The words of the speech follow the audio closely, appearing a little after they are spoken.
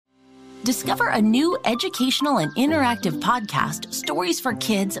Discover a new educational and interactive podcast, Stories for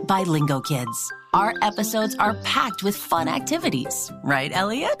Kids by Lingo Kids. Our episodes are packed with fun activities. Right,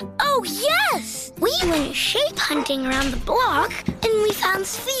 Elliot? Oh, yes! We went shape hunting around the block, and we found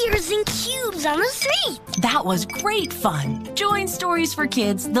spheres and cubes on the street. That was great fun. Join Stories for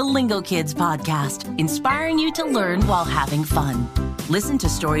Kids, the Lingo Kids podcast, inspiring you to learn while having fun. Listen to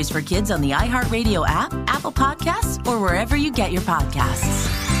Stories for Kids on the iHeartRadio app, Apple Podcasts, or wherever you get your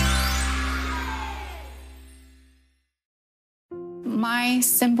podcasts. My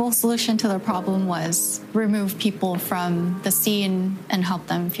simple solution to the problem was remove people from the scene and help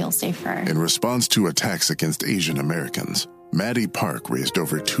them feel safer. In response to attacks against Asian Americans, Maddie Park raised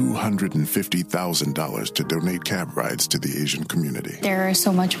over $250,000 to donate cab rides to the Asian community. There is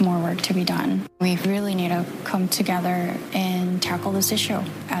so much more work to be done. We really need to come together and tackle this issue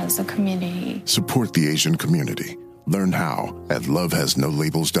as a community. Support the Asian community. Learn how at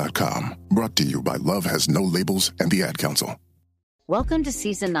lovehasnolabels.com. Brought to you by Love Has No Labels and the Ad Council. Welcome to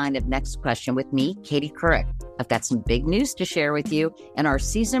Season 9 of Next Question with me, Katie Couric. I've got some big news to share with you in our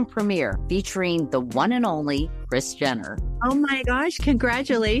season premiere featuring the one and only Kris Jenner. Oh my gosh,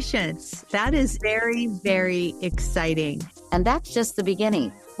 congratulations. That is very, very exciting. And that's just the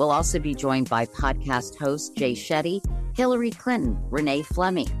beginning. We'll also be joined by podcast host Jay Shetty, Hillary Clinton, Renee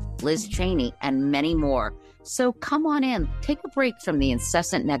Fleming, Liz Cheney, and many more. So come on in, take a break from the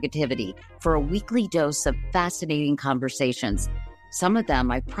incessant negativity for a weekly dose of fascinating conversations. Some of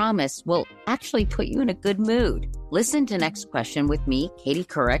them, I promise, will actually put you in a good mood. Listen to Next Question with me, Katie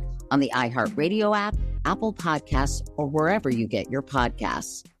Couric, on the iHeartRadio app, Apple Podcasts, or wherever you get your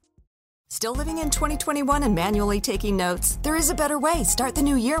podcasts. Still living in 2021 and manually taking notes? There is a better way. Start the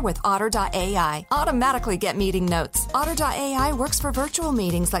new year with Otter.ai. Automatically get meeting notes. Otter.ai works for virtual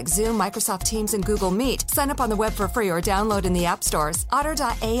meetings like Zoom, Microsoft Teams, and Google Meet. Sign up on the web for free or download in the app stores.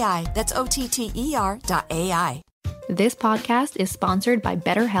 Otter.ai. That's OTTER.ai. This podcast is sponsored by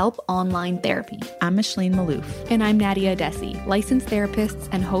BetterHelp Online Therapy. I'm Micheline Maloof. And I'm Nadia Desi, licensed therapists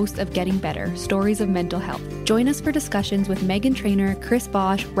and host of Getting Better, Stories of Mental Health. Join us for discussions with Megan Trainor, Chris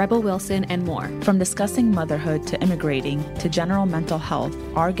Bosch, Rebel Wilson, and more. From discussing motherhood to immigrating to general mental health,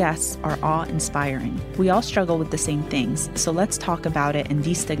 our guests are all inspiring. We all struggle with the same things, so let's talk about it and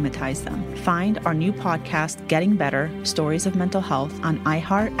destigmatize them. Find our new podcast, Getting Better, Stories of Mental Health, on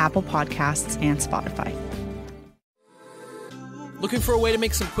iHeart, Apple Podcasts, and Spotify. Looking for a way to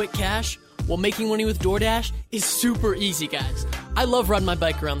make some quick cash? Well, making money with DoorDash is super easy, guys. I love riding my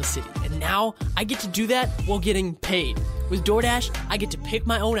bike around the city, and now I get to do that while getting paid. With DoorDash, I get to pick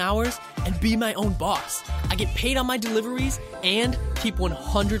my own hours and be my own boss. I get paid on my deliveries and keep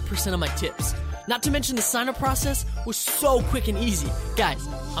 100% of my tips. Not to mention the sign-up process was so quick and easy. Guys,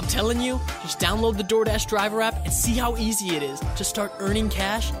 I'm telling you, just download the DoorDash driver app and see how easy it is to start earning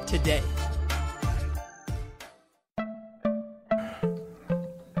cash today.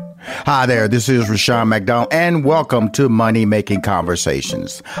 Hi there, this is Rushion McDonald, and welcome to Money Making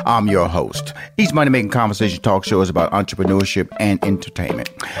Conversations. I'm your host. Each Money Making Conversation talk show is about entrepreneurship and entertainment.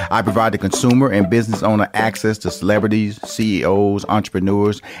 I provide the consumer and business owner access to celebrities, CEOs,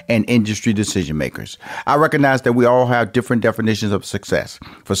 entrepreneurs, and industry decision makers. I recognize that we all have different definitions of success.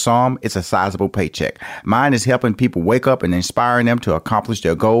 For some, it's a sizable paycheck. Mine is helping people wake up and inspiring them to accomplish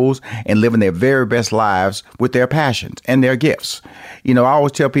their goals and living their very best lives with their passions and their gifts. You know, I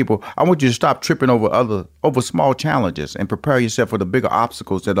always tell people, I want you to stop tripping over small challenges and prepare yourself for the bigger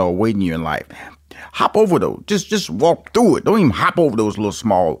obstacles that are awaiting you in life. Hop over those. Just walk through it. Don't even hop over those little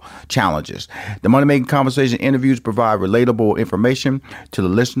small challenges. The Money Making Conversation interviews provide relatable information to the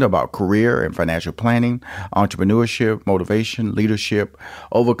listener about career and financial planning, entrepreneurship, motivation, leadership,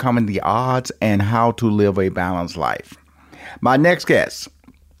 overcoming the odds, and how to live a balanced life. My next guest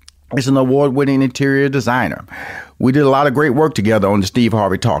is an award-winning interior designer. We did a lot of great work together on the Steve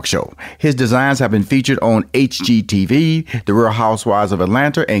Harvey Talk Show. His designs have been featured on HGTV, The Real Housewives of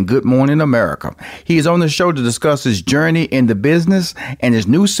Atlanta, and Good Morning America. He is on the show to discuss his journey in the business and his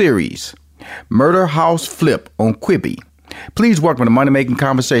new series, Murder House Flip, on Quibi. Please welcome to Money Making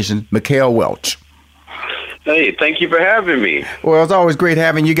Conversation, Mikhail Welch. Hey, thank you for having me. Well, it's always great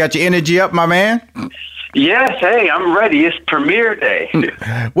having you. Got your energy up, my man? Yes, hey, I'm ready. It's premiere day.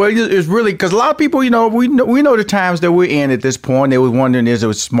 Well, it's really because a lot of people, you know, we know the times that we're in at this point. They were wondering, is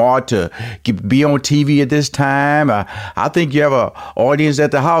it smart to be on TV at this time? I think you have an audience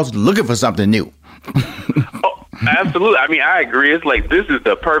at the house looking for something new. Oh, absolutely. I mean, I agree. It's like this is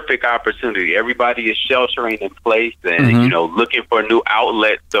the perfect opportunity. Everybody is sheltering in place and, you know, looking for a new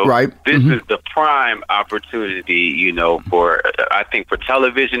outlet. So this is the prime opportunity, you know, for, I think, for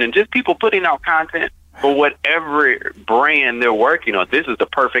television and just people putting out content for whatever brand they're working on. This is the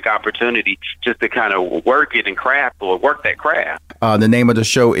perfect opportunity just to kind of work it and craft or work that craft. The name of the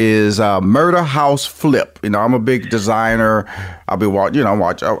show is Murder House Flip. You know, I'm a big designer. I'll be watching.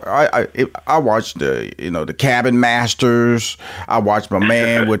 I watch the Cabin Masters. I watch my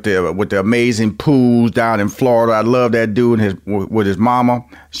man with the amazing pools down in Florida. I love that dude with his mama.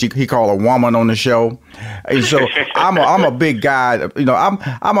 He called a woman on the show. And so I'm a big guy. You know,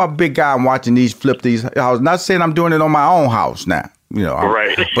 I'm a big guy. I'm watching these houses. Not saying I'm doing it on my own house now. You know,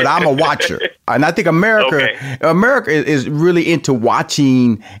 right. But I'm a watcher, and I think America is really into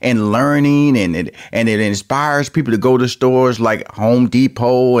watching and learning, and it inspires people to go to stores like Home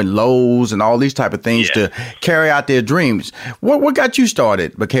Depot and Lowe's and all these type of things to carry out their dreams. What got you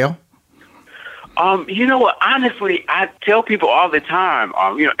started, Mikhail? You know what? Honestly, I tell people all the time,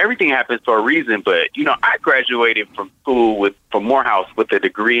 everything happens for a reason. But, I graduated from school from Morehouse with a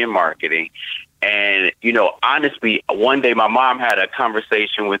degree in marketing. And, honestly, one day my mom had a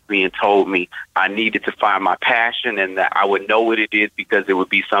conversation with me and told me I needed to find my passion and that I would know what it is because it would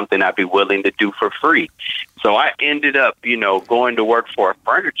be something I'd be willing to do for free. So I ended up, going to work for a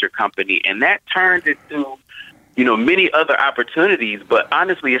furniture company, and that turned into many other opportunities, but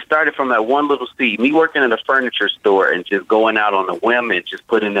honestly, it started from that one little seed. Me working in a furniture store and just going out on a whim and just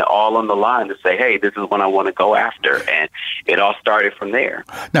putting it all on the line to say, hey, this is what I want to go after. And it all started from there.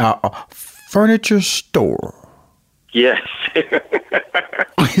 Now, a furniture store. Yes.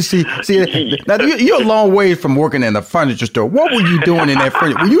 see, now you're a long way from working in a furniture store. What were you doing in that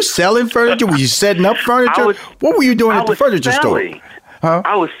furniture? Were you selling furniture? Were you setting up furniture? What were you doing at the furniture store? Huh?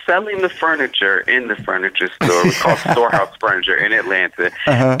 I was selling the furniture in the furniture store. It was called Storehouse Furniture in Atlanta.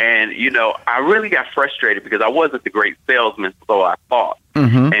 And, I really got frustrated because I wasn't the great salesman, so I thought.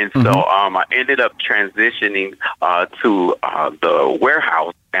 And so I ended up transitioning to the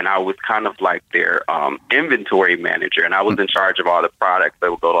warehouse, and I was kind of like their inventory manager, and I was in charge of all the products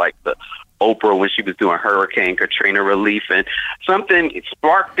that would go to like the Oprah when she was doing Hurricane Katrina relief, and something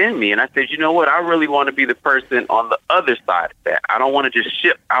sparked in me. And I said, you know what? I really want to be the person on the other side of that. I don't want to just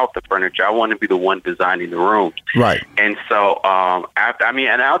ship out the furniture. I want to be the one designing the rooms. Right. And so,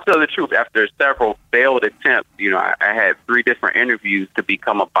 and I'll tell the truth, after several failed attempts, I had 3 different interviews to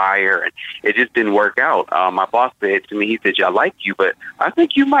become a buyer, and it just didn't work out. My boss said to me, he said, I like you, but I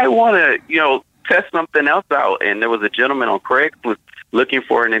think you might want to, test something else out. And there was a gentleman on Craigslist looking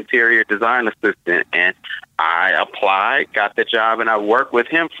for an interior design assistant, and I applied, got the job, and I worked with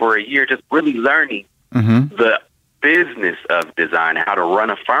him for a year, just really learning the business of design, how to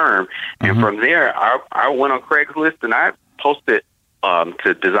run a firm. And from there, I went on Craigslist and I posted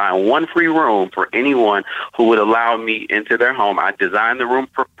to design one free room for anyone who would allow me into their home. I designed the room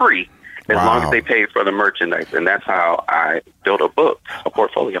for free as long as they paid for the merchandise. And that's how I built a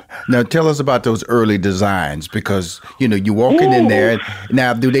portfolio. Now, tell us about those early designs, because, you're walking in there.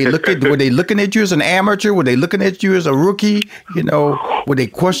 Now, were they looking at you as an amateur? Were they looking at you as a rookie? Would they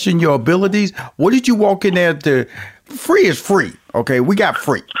question your abilities? What did you walk in there to? Free is free. Okay, we got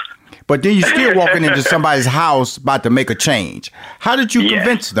free. But then you're still walking into somebody's house about to make a change. How did you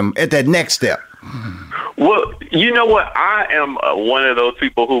convince them at that next step? Well, you know what? I am one of those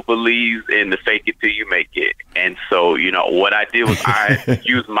people who believes in the fake it till you make it. And so, what I did was I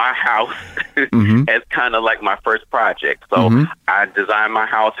used my house as kind of like my first project. So I designed my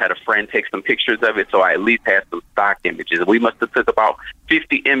house, had a friend take some pictures of it, so I at least had some stock images. We must have took about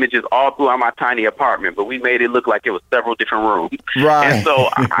 50 images all throughout my tiny apartment, but we made it look like it was several different rooms. Right. And so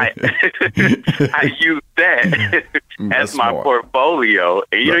I used that as my portfolio.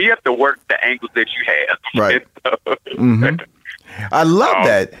 And, you have to work the angles that you have. Right. I love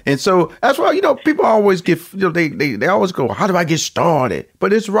that. And so that's why, people always get, they always go, how do I get started?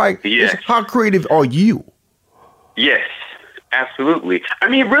 But it's right. Yes. How creative are you? Yes, absolutely. I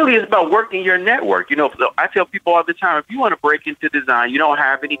mean, really, it's about working your network. I tell people all the time, if you want to break into design, you don't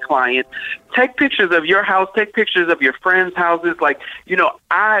have any clients, take pictures of your house, take pictures of your friends' houses. Like,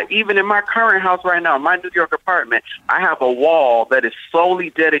 even in my current house right now, my New York apartment, I have a wall that is solely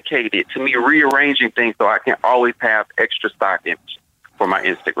dedicated to me rearranging things so I can always have extra stock images for my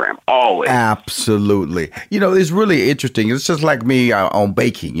Instagram, always. Absolutely. It's really interesting. It's just like me on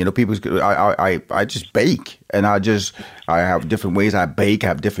baking. People, I just bake, and I have different ways I bake, I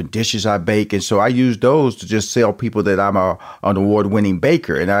have different dishes I bake. And so I use those to just tell people that I'm an award-winning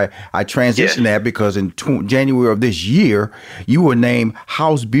baker. And I transitioned that because in January of this year, you were named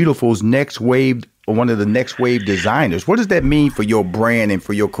House Beautiful's one of the next wave designers. What does that mean for your brand and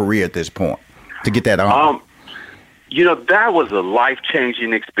for your career at this point to get that on? That was a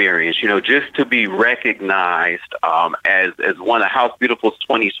life-changing experience, just to be recognized as one of House Beautiful's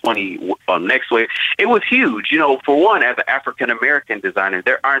 2020 Next Wave. It was huge. For one, as an African-American designer,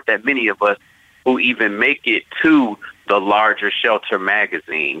 there aren't that many of us who even make it to the larger Shelter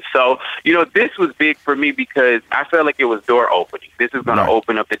magazine. So, this was big for me because I felt like it was door opening. This is going to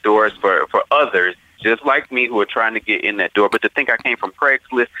open up the doors for others just like me who are trying to get in that door. But to think I came from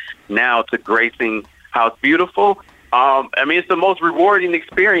Craigslist now to gracing House Beautiful, it's the most rewarding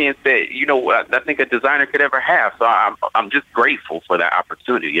experience that, I think a designer could ever have. So I'm just grateful for that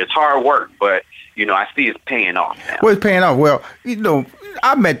opportunity. It's hard work, but, I see it's paying off now. Well, it's paying off. Well,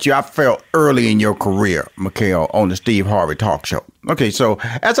 I met you, I felt early in your career, Mikhail, on the Steve Harvey Talk Show. Okay, so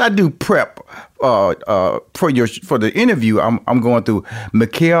as I do prep for the interview, I'm going through.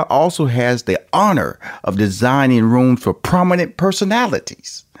 Mikhail also has the honor of designing rooms for prominent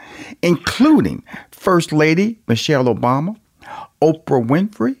personalities, including First Lady Michelle Obama, Oprah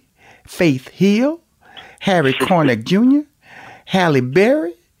Winfrey, Faith Hill, Harry Connick Jr., Halle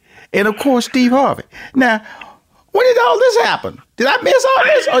Berry, and of course Steve Harvey. Now, when did all this happen? Did I miss all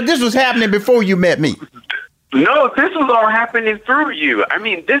this, or this was happening before you met me? No, this was all happening through you.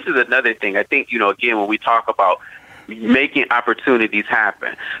 This is another thing. I think, again, when we talk about making opportunities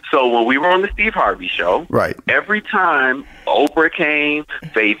happen. So when we were on the Steve Harvey Show, right, every time Oprah came,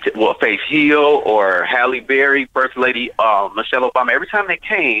 Faith Hill or Halle Berry, First Lady Michelle Obama, every time they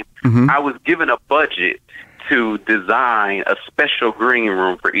came, I was given a budget to design a special green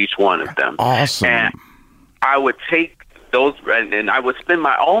room for each one of them. Awesome. And I would take those, and I would spend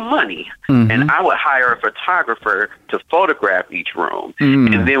my own money, and I would hire a photographer to photograph each room.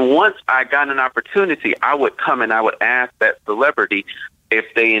 And then once I got an opportunity, I would come and I would ask that celebrity if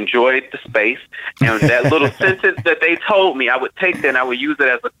they enjoyed the space, and that little sentence that they told me, I would take that and I would use it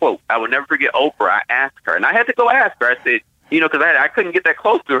as a quote. I would never forget Oprah. I asked her, and I had to go ask her. I said, because I couldn't get that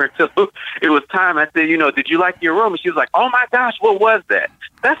close to her until it was time. I said, did you like your room? And she was like, oh my gosh, what was that?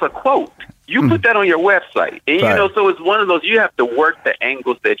 That's a quote. You put that on your website. And, so it's one of those, you have to work the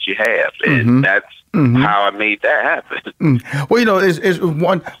angles that you have. And that's how I made that happen. Well, it's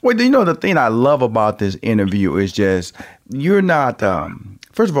one. Well, the thing I love about this interview is just you're not.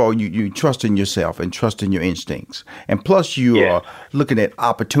 First of all, you trust in yourself and trust in your instincts, and plus you are looking at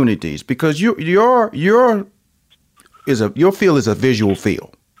opportunities because your field is a visual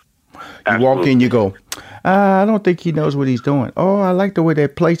field. You Absolutely. Walk in, you go, I don't think he knows what he's doing. Oh, I like the way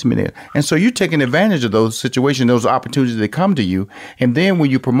that placement is. And so you're taking advantage of those situations, those opportunities that come to you. And then when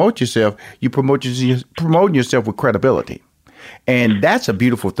you promote yourself, you promoting yourself with credibility. And that's a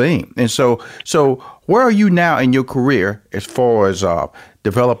beautiful thing. And so where are you now in your career as far as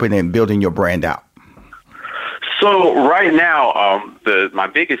developing and building your brand out? So right now, my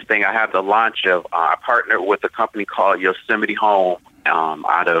biggest thing, I have the launch of, I partnered with a company called Yosemite Home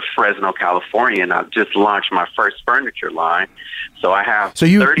out of Fresno, California, and I've just launched my first furniture line. So I have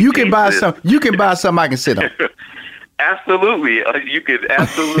you can buy some. You can buy some I can sit on. Absolutely, you could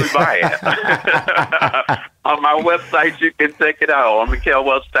absolutely buy it. On my website, you can check it out on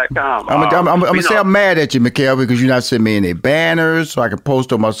MikhailWelch.com. I'm gonna say I'm mad at you, Mikhail, because you're not sending me any banners so I can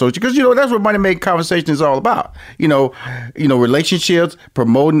post on my social. Because that's what Money Making Conversation is all about. Relationships,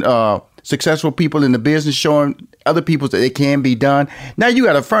 promoting successful people in the business, showing other people that it can be done. Now you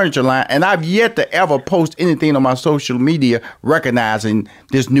got a furniture line, and I've yet to ever post anything on my social media recognizing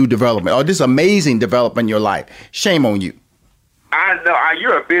this new development or this amazing development in your life. Shame on you. I know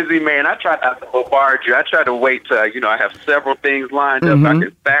you're a busy man. I try not to bombard you. I try to wait till I have several things lined up. I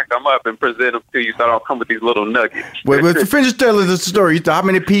can stack them up and present them to you, so I don't come with these little nuggets. Well, finish telling the story. How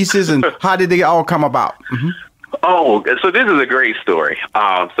many pieces and how did they all come about? Oh, so this is a great story.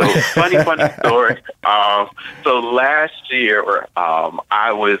 Funny story. So last year,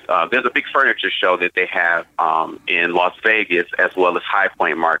 I was there's a big furniture show that they have in Las Vegas as well as High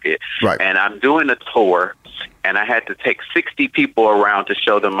Point Market, right? And I'm doing a tour, and I had to take 60 people around to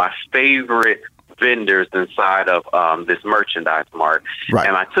show them my favorite vendors inside of this merchandise mart, right?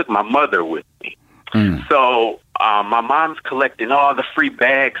 And I took my mother with me. So my mom's collecting all the free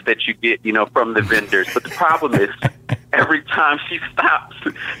bags that you get, from the vendors. But the problem is every time she stops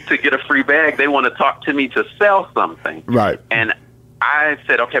to get a free bag, they want to talk to me to sell something. Right. And I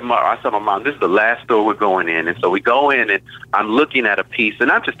said, okay, I said, my mom, this is the last store we're going in. And so we go in and I'm looking at a piece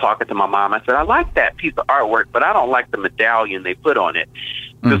and I'm just talking to my mom. I said, I like that piece of artwork, but I don't like the medallion they put on it.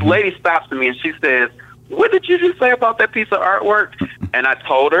 This lady stops me and she says, what did you just say about that piece of artwork? And I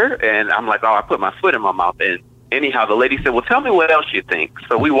told her, and I'm like, I put my foot in my mouth. And anyhow, the lady said, well, tell me what else you think.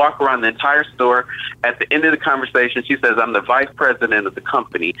 So we walk around the entire store. At the end of the conversation, she says, I'm the vice president of the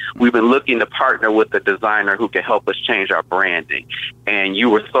company. We've been looking to partner with a designer who can help us change our branding. And you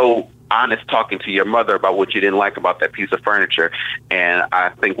were so honest talking to your mother about what you didn't like about that piece of furniture, and I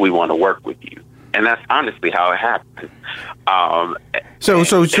think we want to work with you. And that's honestly how it happened. So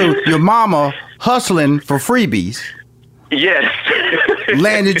your mama hustling for freebies. Yes.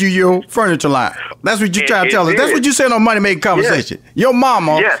 landed you your furniture line. That's what you try to tell us. That's what you said on Money Making Conversation.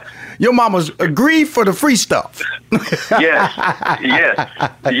 Yes. Your mama's agreed for the free stuff. yes.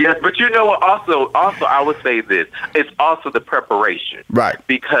 But you know what? Also, I would say this. It's also the preparation. Right.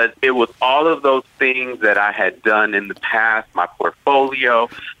 Because it was all of those things that I had done in the past, my portfolio,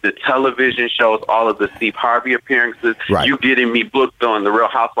 the television shows, all of the Steve Harvey appearances, you getting me booked on The Real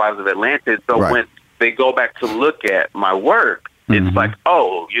Housewives of Atlanta. So when they go back to look at my work, it's like,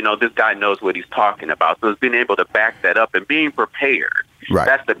 oh, this guy knows what he's talking about. So it's being able to back that up and being prepared. Right.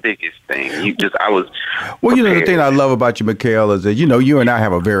 That's the biggest thing. I was Well, prepared. the thing I love about you, Mikhail, is that, you and I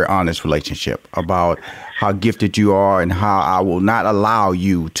have a very honest relationship about how gifted you are and how I will not allow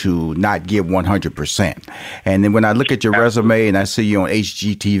you to not give 100%. And then when I look at your resume and I see you on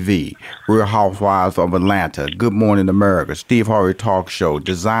HGTV, Real Housewives of Atlanta, Good Morning America, Steve Harvey Talk Show,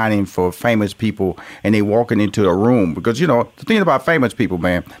 designing for famous people, and they walking into a room. Because, the thing about famous people,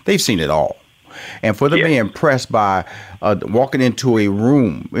 man, they've seen it all. And for them to be impressed by walking into a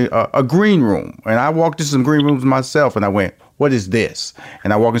room, a green room, and I walked into some green rooms myself, and I went, what is this?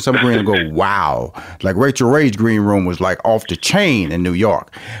 And I walk in some green and go, wow. Like Rachel Ray's green room was like off the chain in New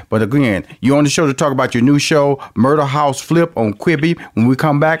York. But again, you're on the show to talk about your new show, Murder House Flip on Quibi. When we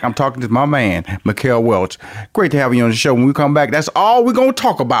come back, I'm talking to my man, Mikhail Welch. Great to have you on the show. When we come back, that's all we're going to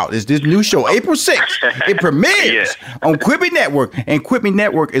talk about is this new show, April 6th. It premieres on Quibi Network. And Quibi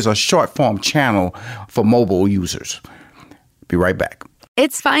Network is a short form channel for mobile users. Be right back.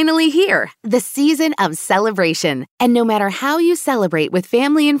 It's finally here, the season of celebration. And no matter how you celebrate with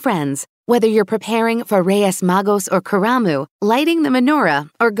family and friends, whether you're preparing for Reyes Magos or Karamu, lighting the menorah,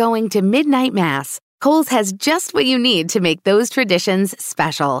 or going to midnight mass, Kohl's has just what you need to make those traditions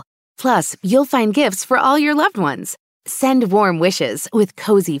special. Plus, you'll find gifts for all your loved ones. Send warm wishes with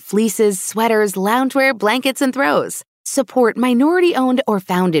cozy fleeces, sweaters, loungewear, blankets, and throws. Support minority-owned or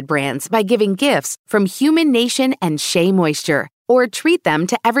founded brands by giving gifts from Human Nation and Shea Moisture. Or treat them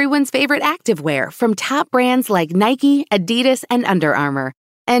to everyone's favorite activewear from top brands like Nike, Adidas, and Under Armour.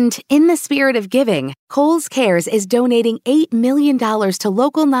 And in the spirit of giving, Kohl's Cares is donating $8 million to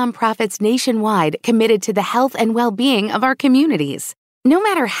local nonprofits nationwide committed to the health and well-being of our communities. No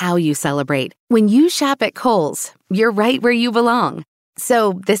matter how you celebrate, when you shop at Kohl's, you're right where you belong.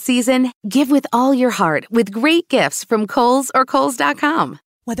 So this season, give with all your heart with great gifts from Kohl's or Kohls.com.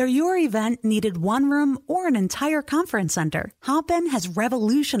 Whether your event needed one room or an entire conference center, Hopin has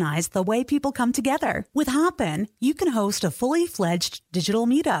revolutionized the way people come together. With Hopin, you can host a fully fledged digital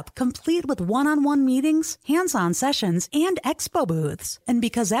meetup, complete with one-on-one meetings, hands-on sessions, and expo booths. And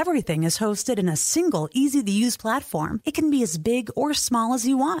because everything is hosted in a single, easy-to-use platform, it can be as big or small as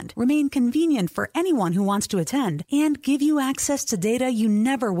you want, remain convenient for anyone who wants to attend, and give you access to data you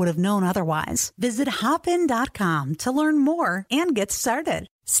never would have known otherwise. Visit hopin.com to learn more and get started.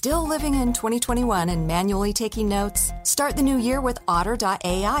 Still living in 2021 and manually taking notes? Start the new year with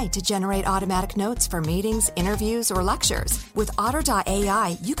Otter.ai to generate automatic notes for meetings, interviews, or lectures. With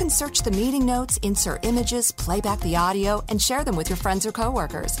Otter.ai, you can search the meeting notes, insert images, play back the audio, and share them with your friends or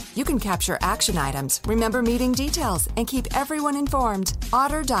coworkers. You can capture action items, remember meeting details, and keep everyone informed.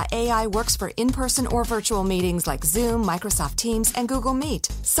 Otter.ai works for in-person or virtual meetings like Zoom, Microsoft Teams, and Google Meet.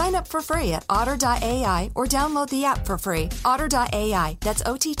 Sign up for free at Otter.ai or download the app for free. Otter.ai. That's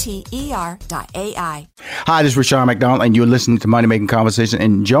OTTER.ai. Hi, this is Rushion McDonald, and you're listening to Money Making Conversation.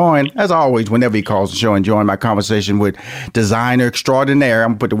 And join, as always, whenever he calls the show, and join my conversation with designer extraordinaire. I'm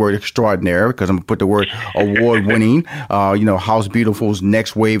going to put the word extraordinaire because I'm going to put the word award-winning. House Beautiful's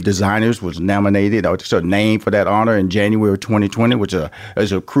Next Wave Designers was nominated, or just a name for that honor in January of 2020, which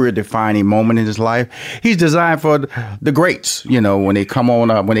is a career-defining moment in his life. He's designed for the greats. When they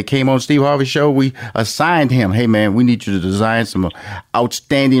came on Steve Harvey's show, we assigned him, hey, man, we need you to design some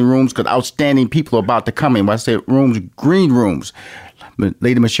outstanding rooms because outstanding people are about to come in. When I say rooms, green rooms.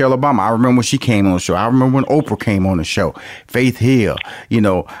 Lady Michelle Obama, I remember when she came on the show. I remember when Oprah came on the show. Faith Hill,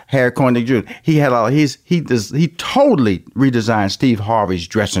 Harry Connick Jr. He had he totally redesigned Steve Harvey's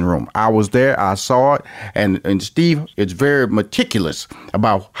dressing room. I was there, I saw it, and Steve is very meticulous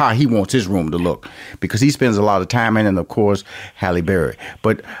about how he wants his room to look because he spends a lot of time in it, and of course, Halle Berry.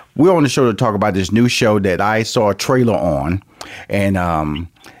 But we're on the show to talk about this new show that I saw a trailer on, and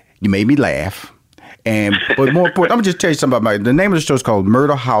you made me laugh. But more important, I'm gonna just tell you something about the name of the show is called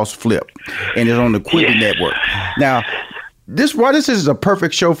Murder House Flip, and it's on the Quibi Network. Now, why this is a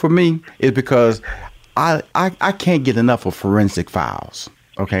perfect show for me is because I can't get enough of Forensic Files.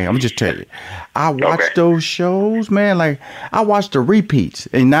 Okay, I'm just tell you, I watch those shows, man. Like I watch the repeats,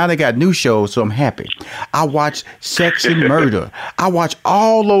 and now they got new shows, so I'm happy. I watch Sex and Murder. I watch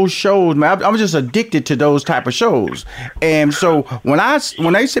all those shows, man. I'm just addicted to those type of shows. And so when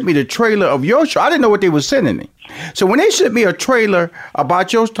they sent me the trailer of your show, I didn't know what they were sending me. So when they sent me a trailer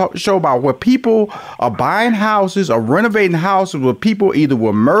about your show about where people are buying houses or renovating houses where people either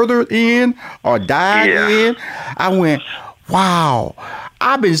were murdered in or died in, I went, wow.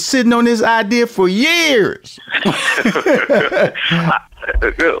 I've been sitting on this idea for years. Yeah,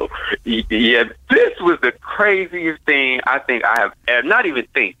 this was the craziest thing I think I have, not even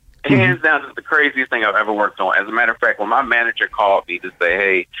think, hands down, it's the craziest thing I've ever worked on. As a matter of fact, when my manager called me to say,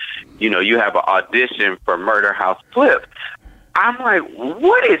 hey, you have an audition for Murder House Flip, I'm like,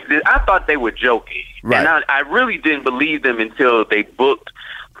 what is this? I thought they were joking. Right. And I really didn't believe them until they booked.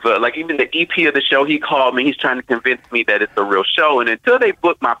 But like even the EP of the show, he called me. He's trying to convince me that it's a real show. And until they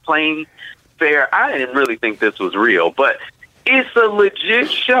booked my plane fare, I didn't really think this was real. But it's a legit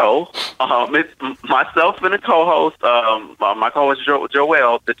show. It's myself and a co-host, my co-host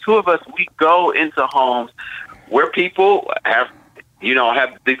Joelle. The two of us, we go into homes where people have these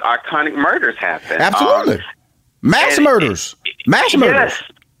iconic murders happen. Absolutely, mass murders.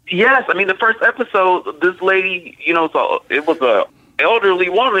 Yes. I mean, the first episode, this lady, so it was a elderly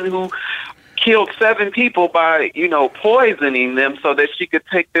woman who killed 7 people by, poisoning them so that she could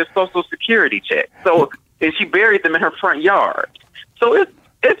take their Social Security check. So, and she buried them in her front yard. So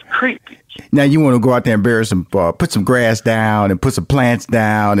it's creepy. Now you want to go out there and bury put some grass down and put some plants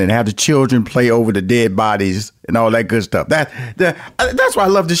down and have the children play over the dead bodies and all that good stuff. That's why I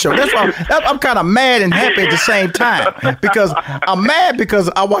love this show. That's why I'm kind of mad and happy at the same time, because I'm mad because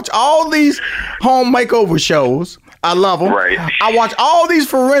I watch all these home makeover shows. I love them. Right. I watch all these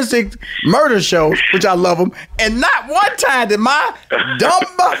forensic murder shows, which I love them. And not one time did my dumb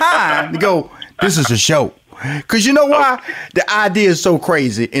behind go, this is a show. Because you know why? The idea is so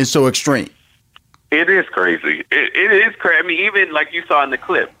crazy and so extreme. It is crazy. It is crazy. I mean, even like you saw in the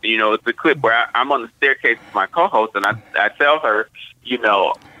clip, it's a clip where I'm on the staircase with my co-host, and I tell her,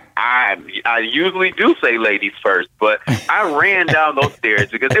 I usually do say ladies first, but I ran down those stairs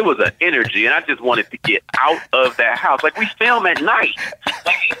because it was an energy, and I just wanted to get out of that house. Like, we film at night.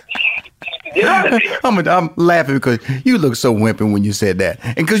 Get out of here. I'm laughing because you look so wimpy when you said that,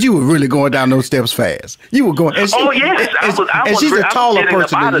 and because you were really going down those steps fast. You were going. And she's a taller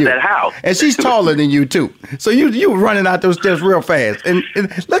person than you. That house. And she's taller than you too. So you were running out those steps real fast. And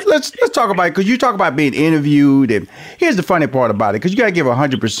let's talk about it, because you talk about being interviewed. And here's the funny part about it, because you got to give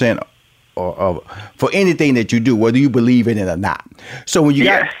 100% for anything that you do, whether you believe in it or not. So when you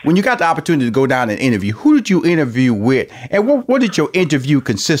got the opportunity to go down and interview, who did you interview with, and what did your interview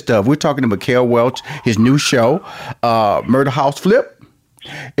consist of? We're talking to Mikael Welch, his new show, Murder House Flip.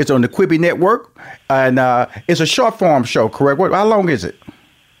 It's on the Quibi Network, and it's a short form show, correct? How long is it?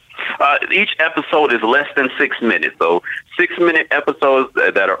 Each episode is less than 6 minutes, so 6-minute episodes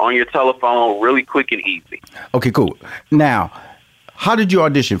that are on your telephone, really quick and easy. Okay, cool. Now, how did you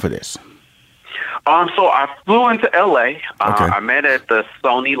audition for this? So I flew into L.A. I met at the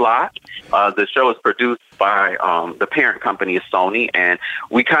Sony lot. The show is produced by the parent company is Sony, and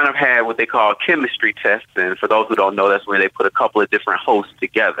we kind of had what they call chemistry tests. And for those who don't know, that's where they put a couple of different hosts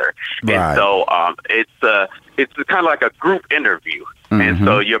together. Right. And so it's kind of like a group interview. Mm-hmm. And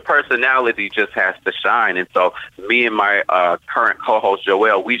so your personality just has to shine. And so me and my current co-host,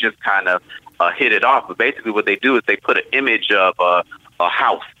 Joelle, we just kind of hit it off. But basically what they do is they put an image of a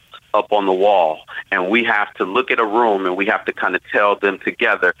house up on the wall, and we have to look at a room, and we have to kind of tell them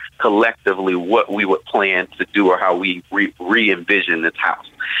together collectively what we would plan to do or how we re-envision this house.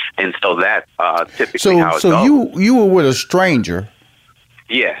 And so that's typically how it goes. So you were with a stranger.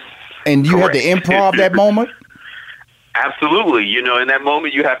 Yes. And you had to improv that moment? Absolutely. In that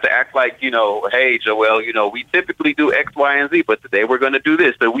moment you have to act like, hey, Joelle, we typically do X, Y, and Z, but today we're going to do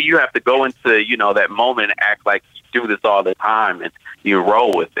this. So you have to go into, that moment and act like you do this all the time, and you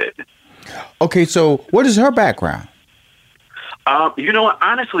roll with it. Okay, so what is her background?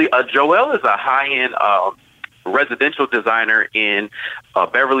 Honestly, Joelle is a high-end residential designer in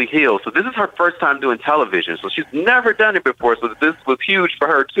Beverly Hills. So this is her first time doing television. So she's never done it before. So this was huge for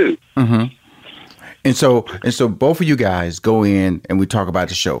her, too. Mm-hmm. And so both of you guys go in and we talk about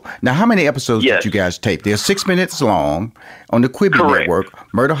the show. Now, how many episodes did you guys tape? They're 6 minutes long on the Quibi Network,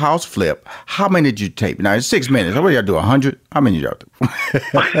 Murder House Flip. How many did you tape? Now, it's 6 minutes. What do y'all do, 100? How many y'all do?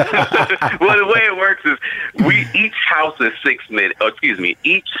 Well, the way it works is each house is 6 minutes.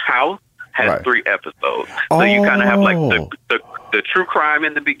 Each house has 3 episodes. So you kind of have like the true crime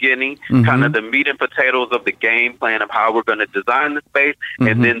in the beginning, kind of the meat and potatoes of the game plan of how we're going to design the space,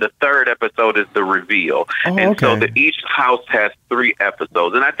 and then the third episode is the reveal. So each house has 3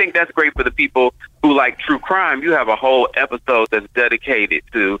 episodes. And I think that's great for the people who like true crime. You have a whole episode that's dedicated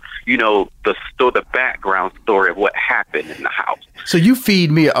to, the background story of what happened in the house. So you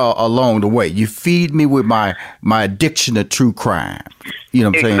feed me along the way. You feed me with my addiction to true crime. You know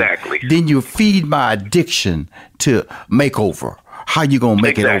what I'm saying? Exactly. Then you feed my addiction to makeover. How you gonna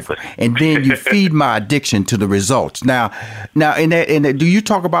make it over? And then you feed my addiction to the results. Now, in that, do you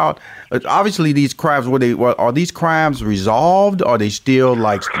talk about obviously these crimes? Are these crimes resolved? Are they still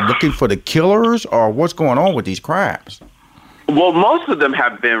like looking for the killers, or what's going on with these crimes? Well, most of them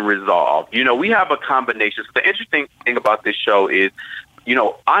have been resolved. We have a combination. So the interesting thing about this show is,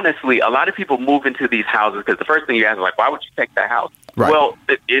 honestly, a lot of people move into these houses because the first thing you ask is like, why would you take that house? Right. Well,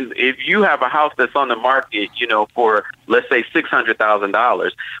 if you have a house that's on the market, for, let's say,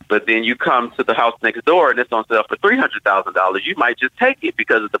 $600,000, but then you come to the house next door and it's on sale for $300,000, you might just take it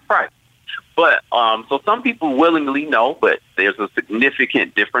because of the price. But so some people willingly know, but there's a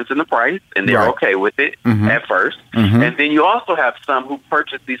significant difference in the price, and they're okay with it at first. And then you also have some who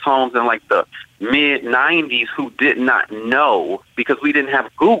purchased these homes in like the mid-'90s who did not know because we didn't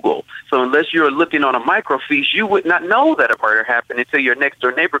have Google. So unless you're looking on a microfiche, you would not know that a murder happened until your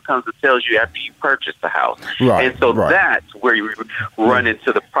next-door neighbor comes and tells you after you purchase the house. And so that's where you run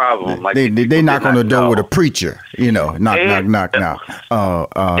into the problem. Like they knock on the door with a preacher, knock.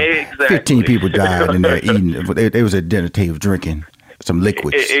 Exactly. 15 people died and they're eating. They was at dinner table drinking some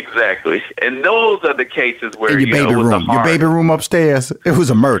liquids. Exactly. And those are the cases where, in your baby room upstairs, it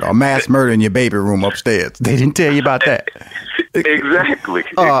was a mass murder in your baby room upstairs. They didn't tell you about that. Exactly.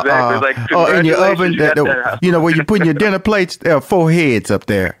 In your oven, where you put your dinner plates, there are 4 heads up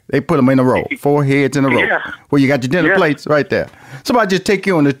there. They put them in a row, 4 heads in a row. Yeah. Where you got your dinner plates right there. Somebody just take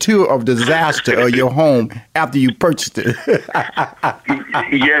you on a tour of disaster of your home after you purchased it.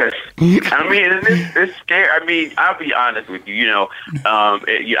 Yes. I mean, it's scary. I mean, I'll be honest with you,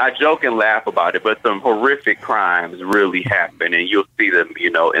 I joke and laugh about it, but some horrific crimes really happen, and you'll see them,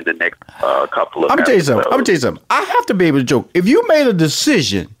 in the next couple of episodes. I'm going to tell you something. I have to be able to joke. If you made a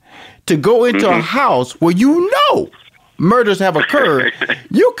decision to go into a house where murders have occurred,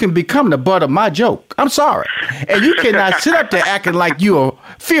 you can become the butt of my joke. I'm sorry. And you cannot sit up there acting like you are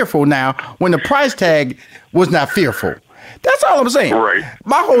fearful now when the price tag was not fearful. That's all I'm saying. Right.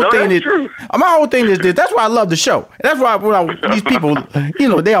 My whole thing is this. That's why I love the show. That's why these people,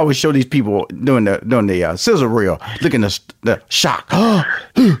 they always show these people doing the sizzle reel, looking at the shock.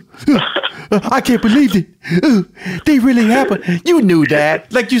 I can't believe it. They really happened. You knew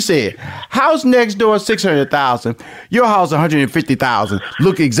that. Like you said, house next door $600,000. Your house $150,000.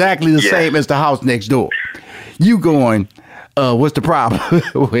 Look exactly the same as the house next door. You going? What's the problem?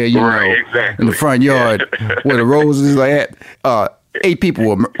 Where in the front yard where the roses are at, 8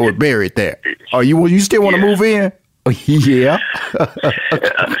 people were buried there. You still want to move in? Yeah.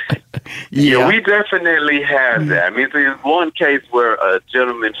 Yeah, we definitely have that. I mean, there's one case where a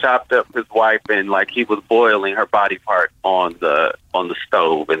gentleman chopped up his wife and he was boiling her body part on the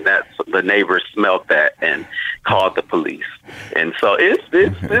stove, and the neighbors smelled that and called the police. And so it's a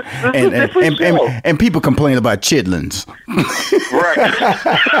different show. And people complain about chitlins. Right.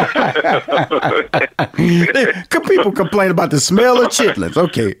 People complain about the smell of chitlins.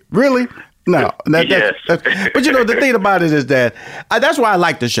 Okay, really? No, but the thing about it is that that's why I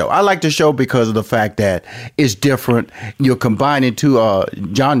like the show. I like the show because of the fact that it's different. You're combining 2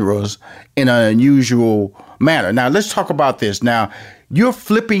 genres in an unusual manner. Now, let's talk about this. Now, you're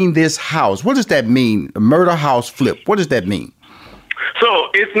flipping this house. What does that mean? A murder house flip. What does that mean? So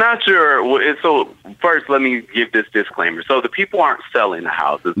it's not so first, let me give this disclaimer. So the people aren't selling the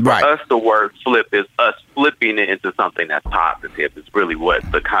houses. For us, the word flip is us flipping it into something that's positive. It's really what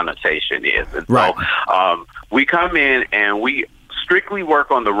the connotation is. And so we come in and we strictly work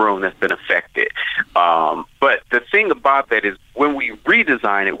on the room that's been affected. But the thing about that is when we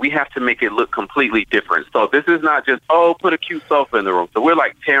redesign it, we have to make it look completely different. So this is not just, put a cute sofa in the room. So we're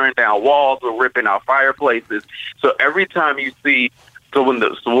tearing down walls, we're ripping out fireplaces. So every time you see So when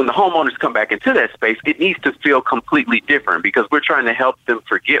the homeowners come back into that space, it needs to feel completely different because we're trying to help them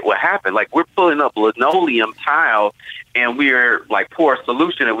forget what happened. Like we're pulling up linoleum tile and we're like pour a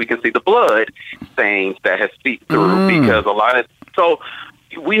solution and we can see the blood stains that has seeped through because so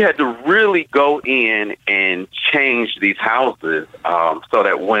we had to really go in and change these houses so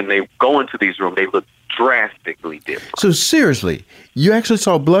that when they go into these rooms, they look drastically different. So seriously, you actually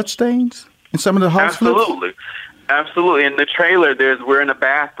saw blood stains in some of the house flips? Absolutely. In the trailer, we're in a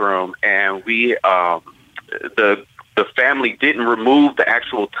bathroom, and we the family didn't remove the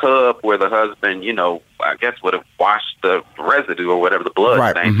actual tub where the husband, I guess would have washed the residue or whatever, the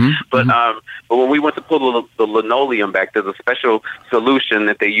blood stain. But when we went to pull the linoleum back, there's a special solution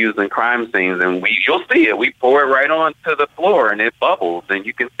that they use in crime scenes, and you'll see it. We pour it right onto the floor, and it bubbles, and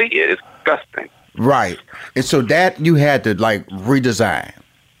you can see it. It's disgusting. Right. And so that you had to redesign.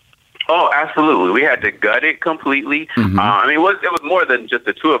 Oh, absolutely. We had to gut it completely. I mean, it was more than just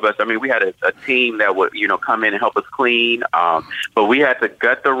the two of us. I mean, we had a team that would, come in and help us clean. But we had to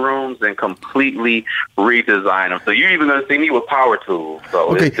gut the rooms and completely redesign them. So you're even going to see me with power tools.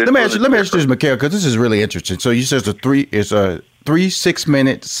 So okay, let me ask you this, Mikhail, because this is really interesting. So you said three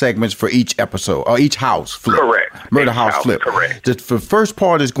 6-minute segments for each episode or each house flip. Correct. Murder house flip. Correct. The first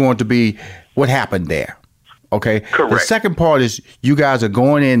part is going to be what happened there. Okay. Correct. The second part is you guys are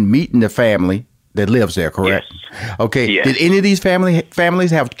going in, meeting the family that lives there, correct? Yes. Okay. Yes. Did any of these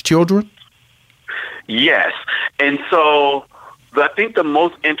families have children? Yes. And so I think the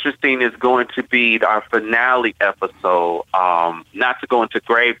most interesting is going to be our finale episode. Not to go into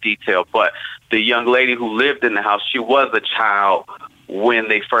grave detail, but the young lady who lived in the house, she was a child when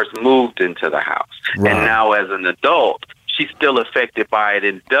they first moved into the house. Right. And now as an adult, she's still affected by it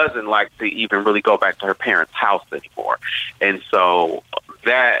and doesn't like to even really go back to her parents' house anymore. And so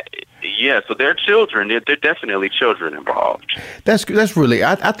so they're children. They're definitely children involved. That's really,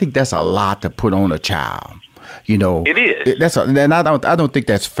 I think that's a lot to put on a child. It is. And I don't think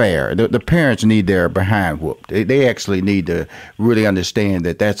that's fair. The parents need their behind whooped. They actually need to really understand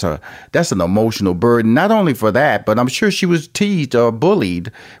that that's an emotional burden. Not only for that, but I'm sure she was teased or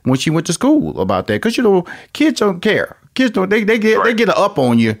bullied when she went to school about that. Because kids don't care. Kids don't. They get up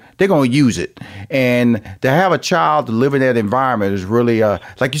on you. They're gonna use it. And to have a child to live in that environment is really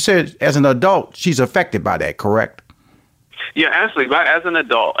like you said. As an adult, she's affected by that. Correct? Yeah, absolutely. As an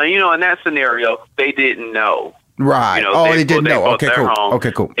adult, and in that scenario, they didn't know. Right. They didn't know.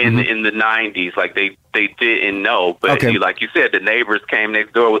 Okay, cool. In the 90s, like they didn't know. But like you said, the neighbors came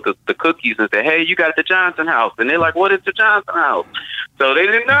next door with the cookies and said, "Hey, you got the Johnson house," and they're like, "What is the Johnson house?" So they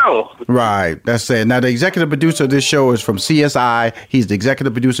didn't know. Right. That's it. Now the executive producer of this show is from CSI. He's the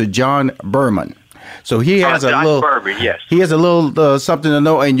executive producer, John Berman. So he has Berman, yes. He has a little something to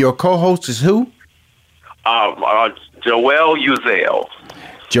know. And your co-host is who? Joel Uzel.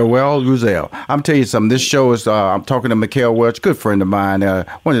 Joel Uzel. I'm telling you something. This show is, I'm talking to Mikhail Welch, good friend of mine,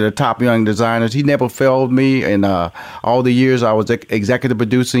 one of the top young designers. He never failed me in all the years I was executive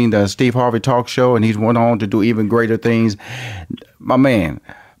producing the Steve Harvey Talk Show, and he's went on to do even greater things. My man,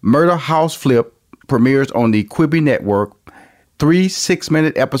 Murder House Flip premieres on the Quibi Network, 3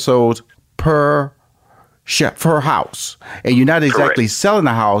 6-minute episodes per house. And you're not exactly selling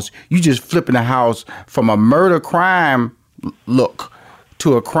the house, you just flipping the house from a murder crime look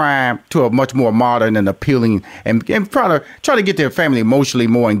to a much more modern and appealing, and try to get their family emotionally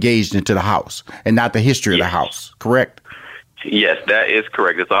more engaged into the house and not the history of the house. Correct? Yes, that is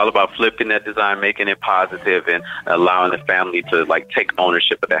correct. It's all about flipping that design, making it positive, and allowing the family to take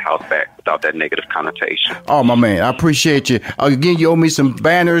ownership of their house back without that negative connotation. Oh, my man, I appreciate you. Again, you owe me some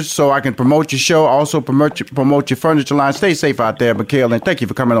banners so I can promote your show. Also promote your furniture line. Stay safe out there, Mikhail, and thank you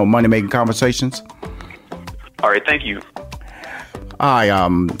for coming on Money Making Conversations. All right, thank you. Hi,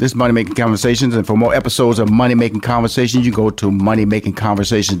 this is Money Making Conversations, and for more episodes of Money Making Conversations, you go to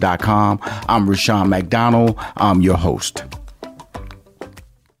moneymakingconversations.com. I'm Rushion McDonald. I'm your host.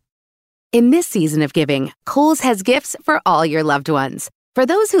 In this season of giving, Kohl's has gifts for all your loved ones. For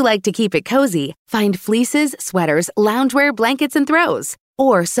those who like to keep it cozy, find fleeces, sweaters, loungewear, blankets, and throws.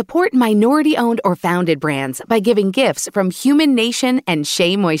 Or support minority-owned or founded brands by giving gifts from Human Nation and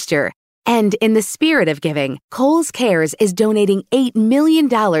Shea Moisture. And in the spirit of giving, Kohl's Cares is donating $8 million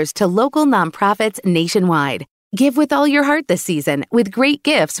to local nonprofits nationwide. Give with all your heart this season with great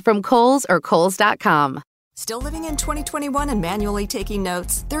gifts from Kohl's or Kohls.com. Still living in 2021 and manually taking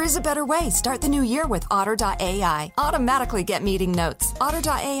notes? There is a better way. Start the new year with Otter.ai. Automatically get meeting notes.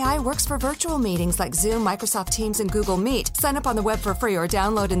 Otter.ai works for virtual meetings like Zoom, Microsoft Teams, and Google Meet. Sign up on the web for free or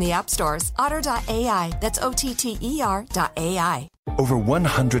download in the app stores. Otter.ai. That's OTTER.ai. Over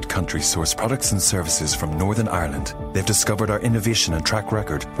 100 countries source products and services from Northern Ireland. They've discovered our innovation and track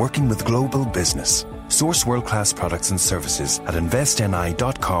record working with global business. Source world-class products and services at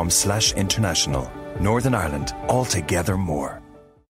investni.com/international. Northern Ireland, altogether more.